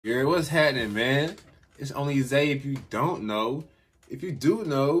Yeah, what's happening, man? It's Onlyzhay if you don't know. If you do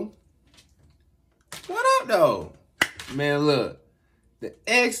know, what up, though? Man, look. The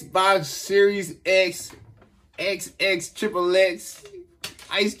Xbox Series X, XX, Triple X,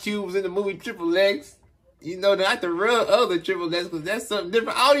 Ice Cube was in the movie Triple X. You know, not the real other Triple X, because that's something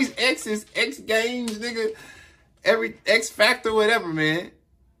different. All these X's, X Games, nigga. Every X Factor, whatever, man.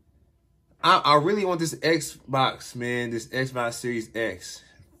 I really want this Xbox, man. This Xbox Series X.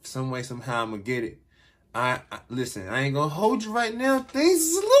 Some way, somehow, I'm gonna get it. Listen, I ain't gonna hold you right now. Things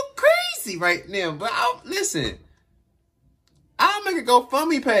is a little crazy right now, but listen. I'll make a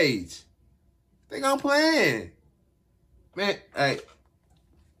GoFundMe page. Think I'm playing. Man, hey.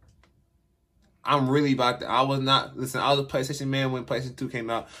 I'm really about to. I was a PlayStation man when PlayStation 2 came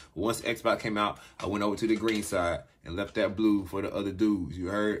out. Once Xbox came out, I went over to the green side and left that blue for the other dudes. You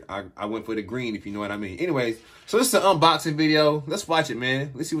heard? I went for the green, if you know what I mean. Anyways, so this is an unboxing video. Let's watch it,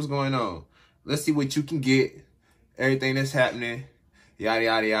 man. Let's see what's going on. Let's see what you can get. Everything that's happening. Yada,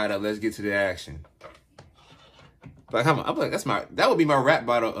 yada, yada. Let's get to the action. But I'm like, that would be my rap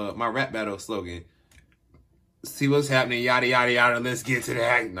battle slogan. See what's happening, yada, yada, yada. Let's get to the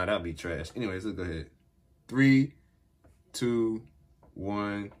action. No, that'll be trash. Anyways, let's go ahead. 3, 2,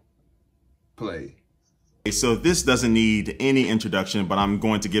 1, play. So this doesn't need any introduction, but I'm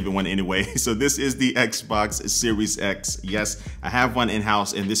going to give it one anyway. So this is the Xbox Series X. Yes, I have one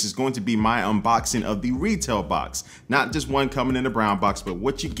in-house, and this is going to be my unboxing of the retail box. Not just one coming in a brown box, but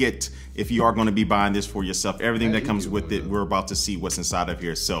what you get if you are going to be buying this for yourself. Everything that comes with it, we're about to see what's inside of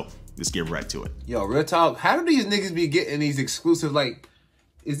here. So let's get right to it. Yo, real talk, how do these niggas be getting these exclusive, like,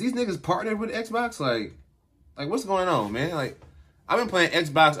 is these niggas partnered with Xbox? Like what's going on, man? Like, I've been playing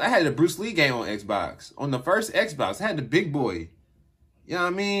Xbox. I had the Bruce Lee game on Xbox. On the first Xbox, I had the Big Boy. You know what I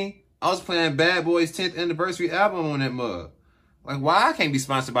mean? I was playing Bad Boy's 10th anniversary album on that mug. Like, why I can't be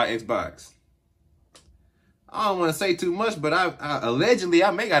sponsored by Xbox? I don't want to say too much, but allegedly,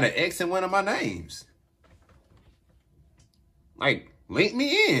 I may got an X in one of my names. Like, link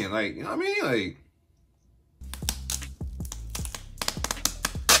me in. Like, you know what I mean? Like,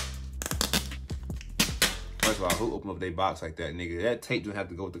 first of all, who opened up their box like that, nigga? That tape don't have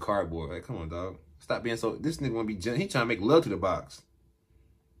to go with the cardboard. Like, come on, dog. Stop being so... This nigga want to be... He trying to make love to the box.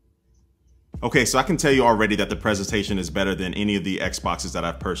 Okay, so I can tell you already that the presentation is better than any of the Xboxes that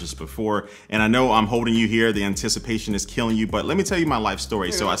I've purchased before. And I know I'm holding you here. The anticipation is killing you. But let me tell you my life story.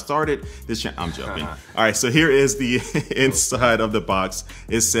 Yeah. So I started this... I'm joking. All right, so here is the inside of the box.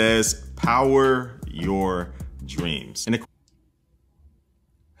 It says, power your dreams. And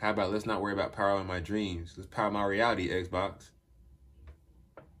how about let's not worry about powering my dreams. Let's power my reality, Xbox.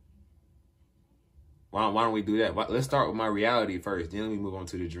 Why don't we do that? Let's start with my reality first. Then we move on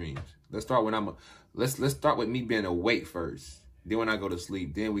to the dreams. Let's start when let's start with me being awake first. Then when I go to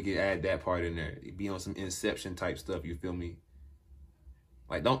sleep, then we can add that part in there. Be on some Inception type stuff, you feel me?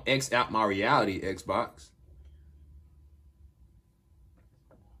 Like, don't X out my reality, Xbox.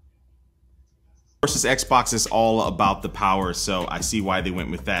 Versus Xbox is all about the power, so I see why they went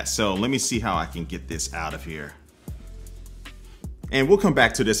with that. So let me see how I can get this out of here. And we'll come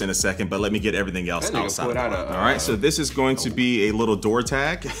back to this in a second, but let me get everything else outside. All right, so this is going to be a little door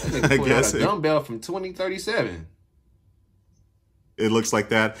tag. I guess. A dumbbell from 2037. It looks like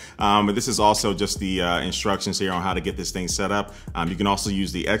that, but this is also just the instructions here on how to get this thing set up. You can also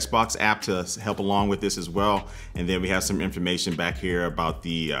use the Xbox app to help along with this as well. And then we have some information back here about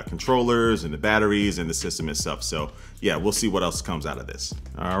the controllers and the batteries and the system itself. So yeah, we'll see what else comes out of this.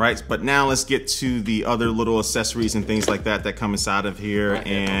 All right, but now let's get to the other little accessories and things like that that come inside of here.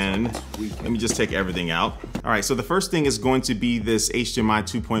 And let me just take everything out. All right, so the first thing is going to be this HDMI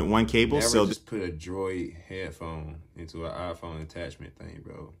 2.1 cable. Never so just put a Droid headphone into an iPhone attachment thing,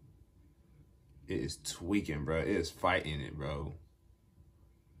 bro. It is tweaking, bro. It is fighting it, bro.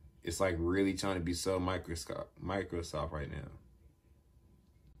 It's like really trying to be so Microsoft right now.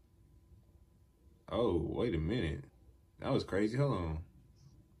 Oh, wait a minute. That was crazy. Hold on.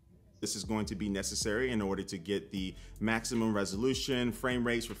 This is going to be necessary in order to get the maximum resolution, frame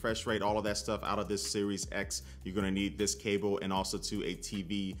rates, refresh rate, all of that stuff out of this Series X. You're going to need this cable and also to a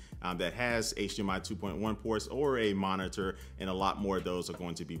TV that has HDMI 2.1 ports or a monitor, and a lot more of those are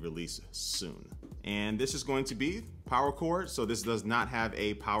going to be released soon. And this is going to be power cord. So this does not have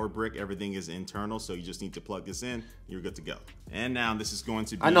a power brick. Everything is internal. So you just need to plug this in. You're good to go. And now this is going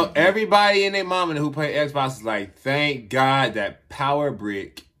to be... I know everybody and their mama who play Xbox is like, thank God that power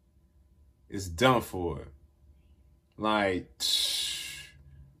brick is done for. Like,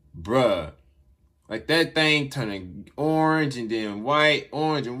 bruh. Like that thing turning orange and then white,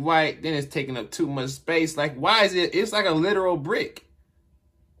 orange and white. Then it's taking up too much space. Like, why is it? It's like a literal brick.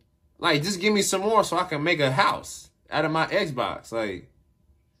 Like, just give me some more so I can make a house out of my Xbox. Like,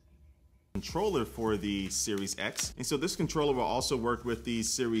 controller for the Series X. And so this controller will also work with the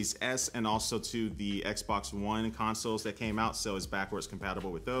Series S and also to the Xbox One consoles that came out. So it's backwards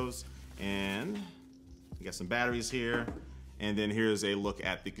compatible with those. And we got some batteries here. And then here's a look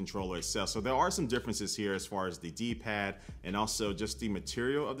at the controller itself. So there are some differences here as far as the D-pad and also just the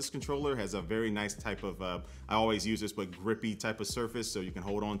material of this controller has a very nice type of, I always use this, but grippy type of surface so you can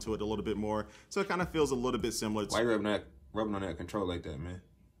hold on to it a little bit more. So it kind of feels a little bit similar to— why you rubbing on that controller like that, man?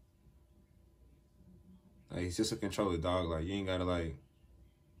 Like, it's just a controller, dog. Like, you ain't gotta, like,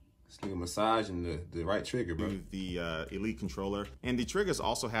 this nigga massaging the right trigger, bro. The Elite controller. And the triggers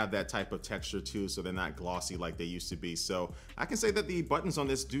also have that type of texture too, so they're not glossy like they used to be. So I can say that the buttons on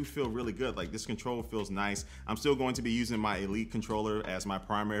this do feel really good. Like, this controller feels nice. I'm still going to be using my Elite controller as my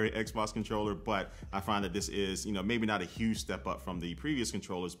primary Xbox controller, but I find that this is, you know, maybe not a huge step up from the previous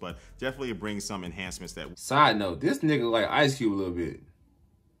controllers, but definitely it brings some enhancements that— Side note, this nigga like Ice Cube a little bit.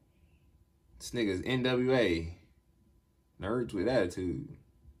 This nigga's NWA. Nerds with attitude.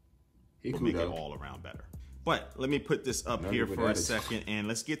 He cool, make though. it all around better. But let me put this up here for a second and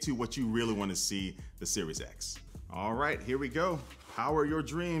let's get to what you really want to see, the Series X. All right, here we go. Power your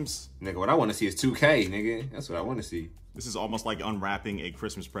dreams. Nigga, what I want to see is 2K, nigga. That's what I want to see. This is almost like unwrapping a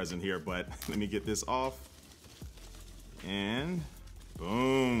Christmas present here, but let me get this off. And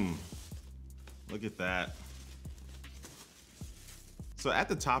boom. Look at that. So at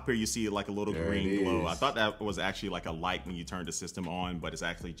the top here, you see like a little green glow. I thought that was actually like a light when you turn the system on, but it's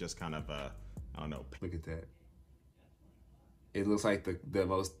actually just kind of, I don't know. Look at that. It looks like the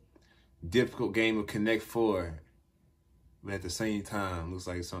most difficult game of Connect 4, but at the same time, looks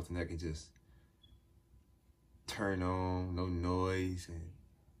like it's something that can just turn on, no noise, and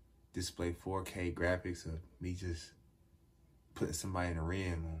display 4K graphics of me just putting somebody in a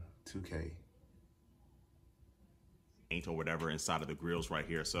rim on 2K. Or whatever inside of the grills right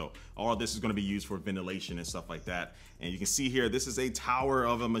here. So all of this is going to be used for ventilation and stuff like that. And you can see here, this is a tower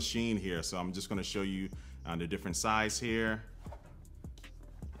of a machine here. So I'm just going to show you the different size here.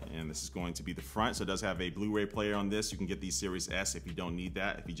 And this is going to be the front. So it does have a Blu-ray player on this. You can get the Series S if you don't need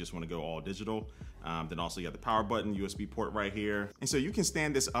that, if you just want to go all digital. Then also you have the power button, USB port right here. And so you can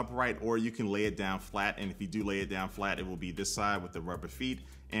stand this upright or you can lay it down flat. And if you do lay it down flat, it will be this side with the rubber feet.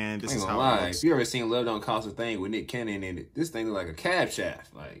 And this is how it looks. If you ever seen Love Don't Cost a Thing with Nick Cannon in it, this thing look like a cab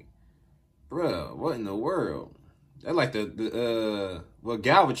shaft. Like, bruh, what in the world? That's like what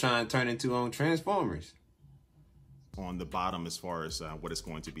Galvatron turned into on Transformers. On the bottom as far as what it's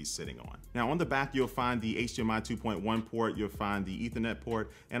going to be sitting on. Now on the back, you'll find the HDMI 2.1 port, you'll find the Ethernet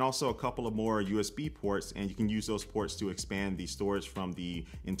port, and also a couple of more USB ports, and you can use those ports to expand the storage from the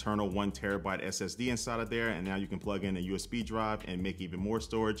internal 1 terabyte SSD inside of there, and now you can plug in a USB drive and make even more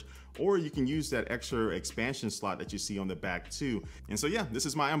storage, or you can use that extra expansion slot that you see on the back too. And so yeah, this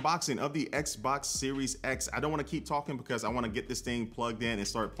is my unboxing of the Xbox Series X. I don't want to keep talking because I want to get this thing plugged in and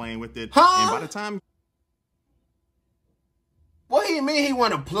start playing with it. And by the time— what do you mean he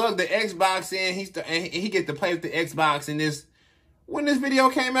want to plug the Xbox in? He get to play with the Xbox in this. When this video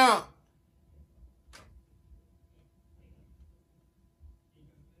came out?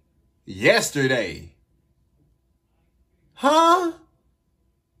 Yesterday. Huh?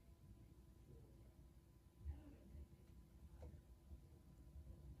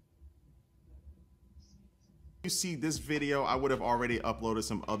 You see this video, I would have already uploaded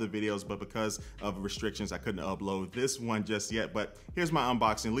some other videos, but because of restrictions, I couldn't upload this one just yet. But here's my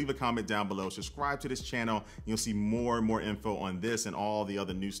unboxing. Leave a comment down below. Subscribe to this channel. You'll see more and more info on this and all the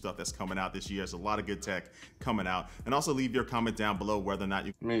other new stuff that's coming out this year. There's a lot of good tech coming out. And also leave your comment down below whether or not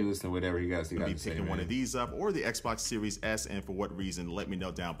you maybe listen to whatever you guys be picking one of these up or the Xbox Series S, and for what reason, let me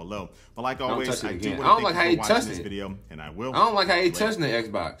know down below. But like always, I do want to thank you for watching this video, and I will. I don't like how he touching the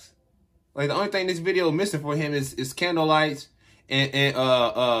Xbox. Like, the only thing this video missing for him is candle lights and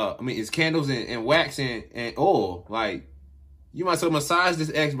I mean, it's candles and wax and oil. Like, you might as well massage this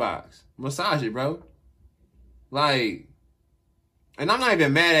Xbox. Massage it, bro. Like, and I'm not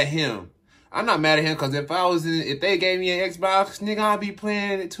even mad at him. I'm not mad at him because if they gave me an Xbox, nigga, I'd be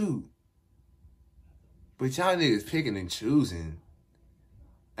playing it too. But y'all niggas picking and choosing.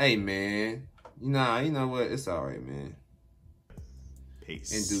 Hey, man. You know what? It's all right, man.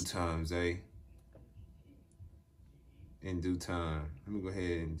 Peace. In due time, Zay. In due time. Let me go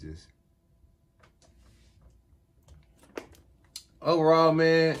ahead and just... Overall,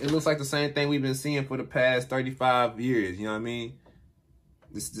 man, it looks like the same thing we've been seeing for the past 35 years. You know what I mean?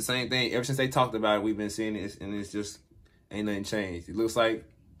 This is the same thing. Ever since they talked about it, we've been seeing it, and it's just ain't nothing changed. It looks like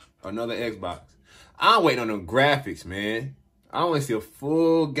another Xbox. I'm waiting on them graphics, man. I want to see a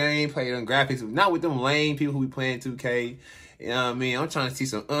full gameplay and graphics, not with them lame people who be playing 2K. You know what I mean? I'm trying to see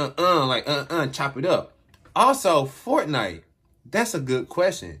some chop it up. Also, Fortnite. That's a good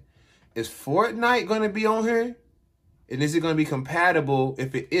question. Is Fortnite going to be on here? And is it going to be compatible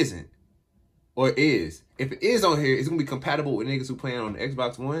if it isn't? Or is? If it is on here, it's going to be compatible with niggas who playing on the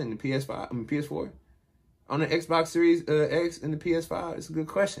Xbox One and the PS4? On the Xbox Series X and the PS5? It's a good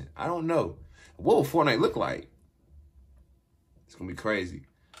question. I don't know. What will Fortnite look like? It's going to be crazy.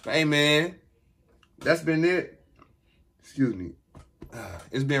 But hey, man, that's been it. Excuse me.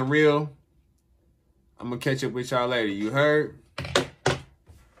 It's been real. I'm going to catch up with y'all later. You heard?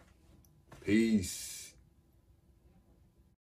 Peace.